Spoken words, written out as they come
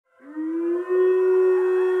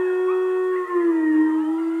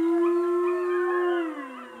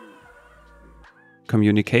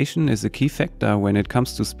Communication is a key factor when it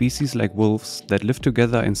comes to species like wolves that live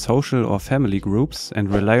together in social or family groups and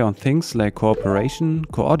rely on things like cooperation,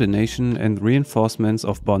 coordination, and reinforcements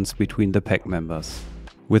of bonds between the pack members.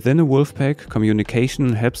 Within a wolf pack,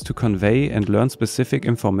 communication helps to convey and learn specific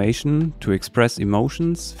information, to express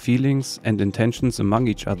emotions, feelings, and intentions among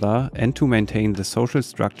each other, and to maintain the social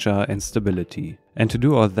structure and stability. And to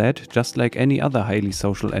do all that, just like any other highly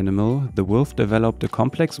social animal, the wolf developed a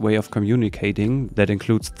complex way of communicating that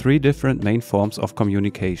includes 3 different main forms of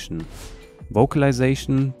communication: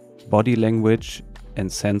 vocalization, body language, and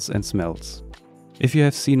sense and smells. If you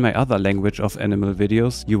have seen my other language of animal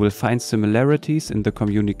videos, you will find similarities in the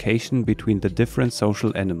communication between the different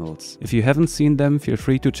social animals. If you haven't seen them, feel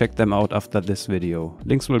free to check them out after this video.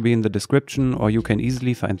 Links will be in the description, or you can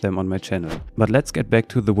easily find them on my channel. But let's get back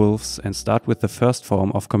to the wolves and start with the first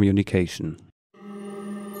form of communication.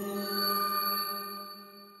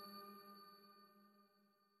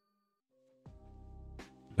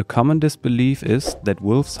 A common disbelief is that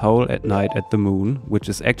wolves howl at night at the moon, which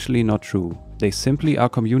is actually not true. They simply are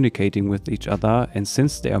communicating with each other, and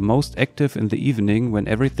since they are most active in the evening when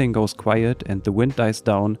everything goes quiet and the wind dies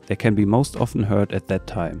down, they can be most often heard at that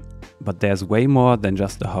time. But there's way more than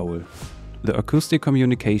just a howl. The acoustic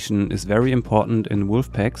communication is very important in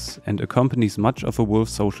wolf packs and accompanies much of a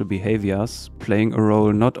wolf's social behaviors, playing a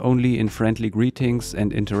role not only in friendly greetings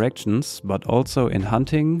and interactions, but also in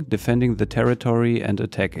hunting, defending the territory, and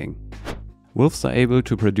attacking. Wolves are able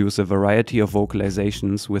to produce a variety of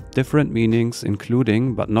vocalizations with different meanings,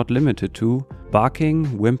 including, but not limited to,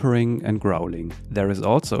 barking, whimpering, and growling. There is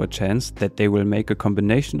also a chance that they will make a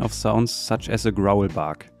combination of sounds such as a growl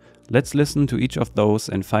bark. Let's listen to each of those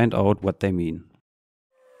and find out what they mean.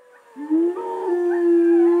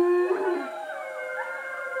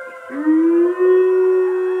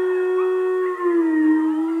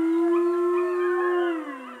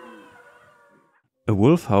 A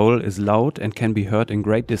wolf howl is loud and can be heard in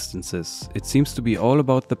great distances. It seems to be all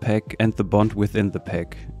about the pack and the bond within the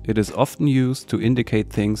pack. It is often used to indicate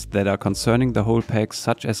things that are concerning the whole pack,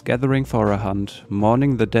 such as gathering for a hunt,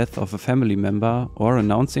 mourning the death of a family member, or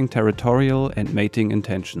announcing territorial and mating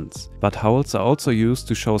intentions. But howls are also used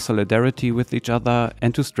to show solidarity with each other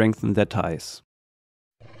and to strengthen their ties.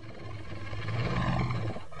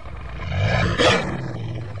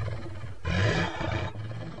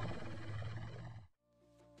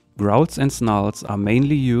 Growls and snarls are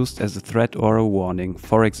mainly used as a threat or a warning,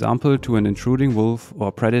 for example to an intruding wolf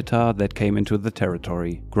or predator that came into the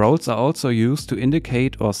territory. Growls are also used to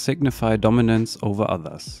indicate or signify dominance over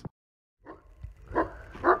others.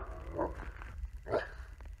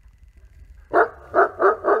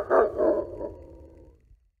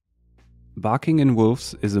 Barking in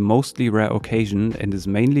wolves is a mostly rare occasion and is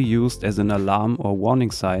mainly used as an alarm or warning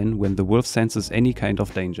sign when the wolf senses any kind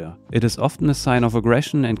of danger. It is often a sign of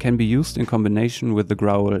aggression and can be used in combination with the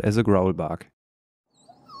growl as a growl bark.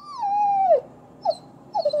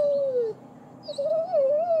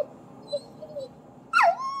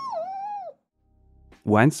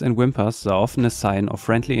 Whines and whimpers are often a sign of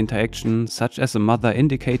friendly interaction, such as a mother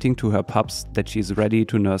indicating to her pups that she is ready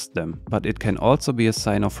to nurse them. But it can also be a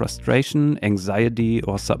sign of frustration, anxiety,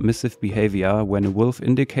 or submissive behavior when a wolf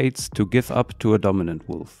indicates to give up to a dominant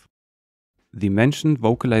wolf. The mentioned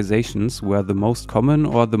vocalizations were the most common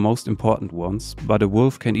or the most important ones, but a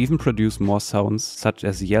wolf can even produce more sounds such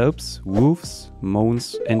as yelps, woofs,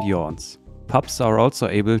 moans, and yawns. Pups are also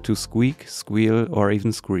able to squeak, squeal, or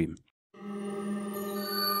even scream.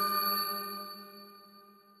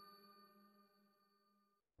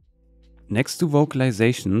 Next to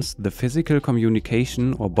vocalizations, the physical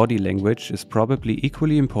communication or body language is probably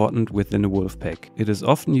equally important within a wolf pack. It is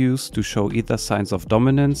often used to show either signs of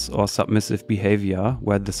dominance or submissive behavior,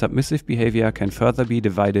 where the submissive behavior can further be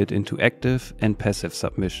divided into active and passive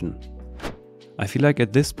submission. I feel like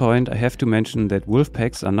at this point I have to mention that wolf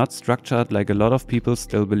packs are not structured like a lot of people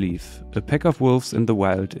still believe. A pack of wolves in the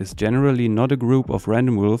wild is generally not a group of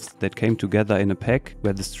random wolves that came together in a pack,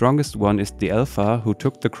 where the strongest one is the alpha who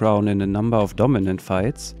took the crown in a number of dominant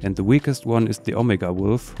fights, and the weakest one is the omega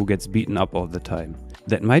wolf who gets beaten up all the time.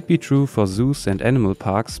 That might be true for zoos and animal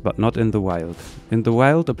parks, but not in the wild. In the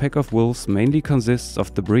wild, a pack of wolves mainly consists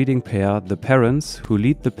of the breeding pair, the parents, who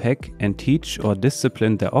lead the pack and teach or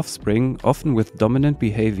discipline their offspring, often with dominant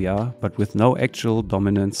behavior, but with no actual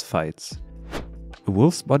dominance fights. A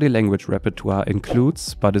wolf's body language repertoire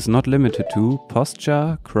includes, but is not limited to,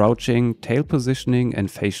 posture, crouching, tail positioning, and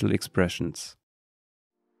facial expressions.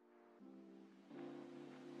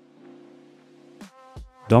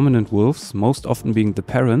 Dominant wolves, most often being the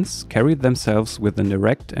parents, carry themselves with an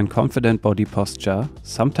erect and confident body posture,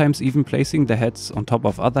 sometimes even placing their heads on top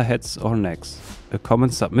of other heads or necks. A common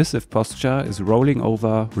submissive posture is rolling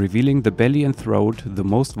over, revealing the belly and throat, the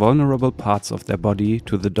most vulnerable parts of their body,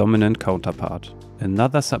 to the dominant counterpart.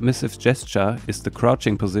 Another submissive gesture is the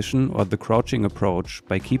crouching position or the crouching approach,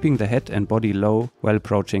 by keeping the head and body low while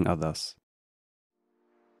approaching others.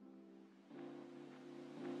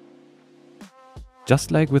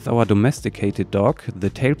 Just like with our domesticated dog, the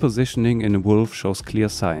tail positioning in a wolf shows clear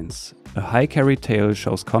signs. A high carried tail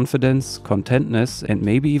shows confidence, contentness, and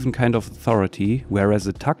maybe even kind of authority, whereas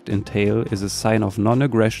a tucked in tail is a sign of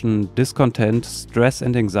non-aggression, discontent, stress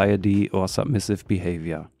and anxiety, or submissive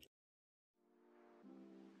behavior.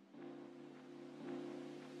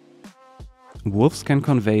 Wolves can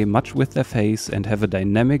convey much with their face and have a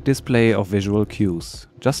dynamic display of visual cues.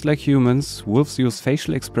 Just like humans, wolves use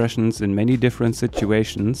facial expressions in many different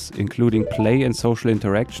situations, including play and social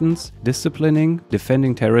interactions, disciplining,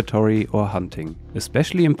 defending territory, or hunting.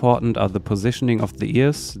 Especially important are the positioning of the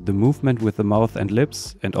ears, the movement with the mouth and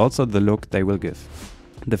lips, and also the look they will give.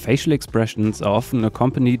 The facial expressions are often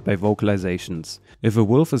accompanied by vocalizations. If a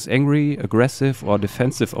wolf is angry, aggressive, or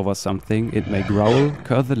defensive over something, it may growl,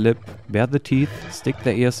 curl the lip, bare the teeth, stick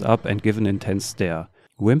their ears up and give an intense stare.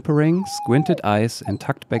 Whimpering, squinted eyes, and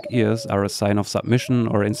tucked back ears are a sign of submission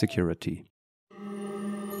or insecurity.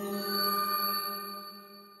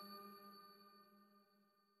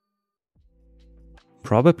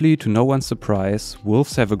 Probably to no one's surprise,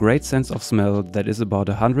 wolves have a great sense of smell that is about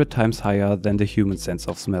 100 times higher than the human sense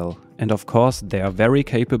of smell. And of course, they are very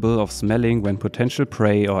capable of smelling when potential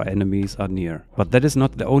prey or enemies are near. But that is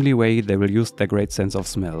not the only way they will use their great sense of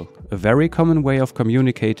smell. A very common way of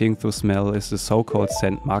communicating through smell is the so-called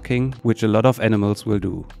scent marking, which a lot of animals will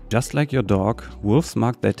do. Just like your dog, wolves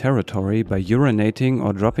mark their territory by urinating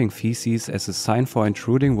or dropping feces as a sign for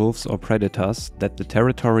intruding wolves or predators that the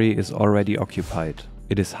territory is already occupied.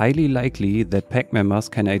 It is highly likely that pack members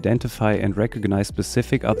can identify and recognize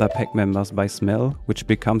specific other pack members by smell, which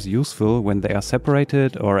becomes useful when they are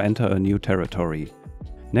separated or enter a new territory.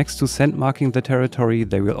 Next to scent marking the territory,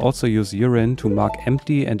 they will also use urine to mark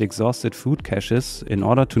empty and exhausted food caches in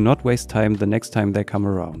order to not waste time the next time they come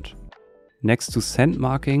around. Next to scent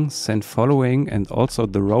marking, scent following, and also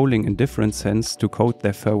the rolling in different scents to coat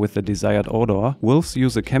their fur with the desired odor, wolves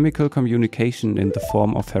use a chemical communication in the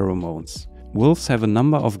form of pheromones. Wolves have a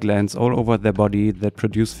number of glands all over their body that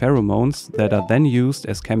produce pheromones that are then used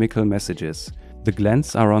as chemical messages. The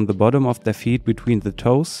glands are on the bottom of their feet between the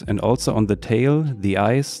toes and also on the tail, the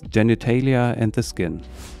eyes, genitalia and the skin.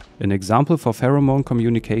 An example for pheromone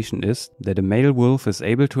communication is that a male wolf is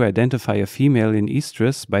able to identify a female in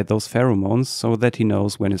estrus by those pheromones so that he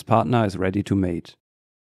knows when his partner is ready to mate.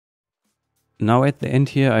 Now at the end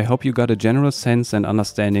here, I hope you got a general sense and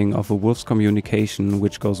understanding of a wolf's communication,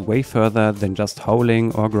 which goes way further than just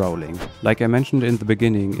howling or growling. Like I mentioned in the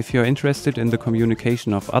beginning, if you're interested in the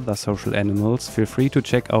communication of other social animals, feel free to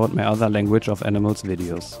check out my other Language of Animals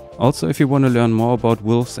videos. Also, if you want to learn more about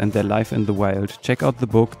wolves and their life in the wild, check out the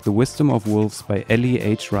book The Wisdom of Wolves by Ellie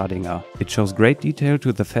H. Radinger. It shows great detail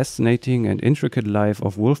to the fascinating and intricate life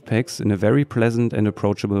of wolf packs in a very pleasant and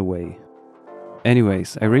approachable way.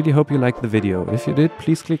 Anyways, I really hope you liked the video. If you did,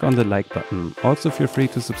 please click on the like button. Also feel free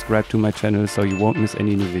to subscribe to my channel so you won't miss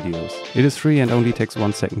any new videos. It is free and only takes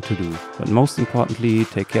 1 second to do. But most importantly,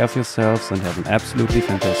 take care of yourselves and have an absolutely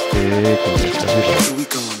fantastic rest of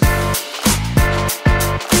your day.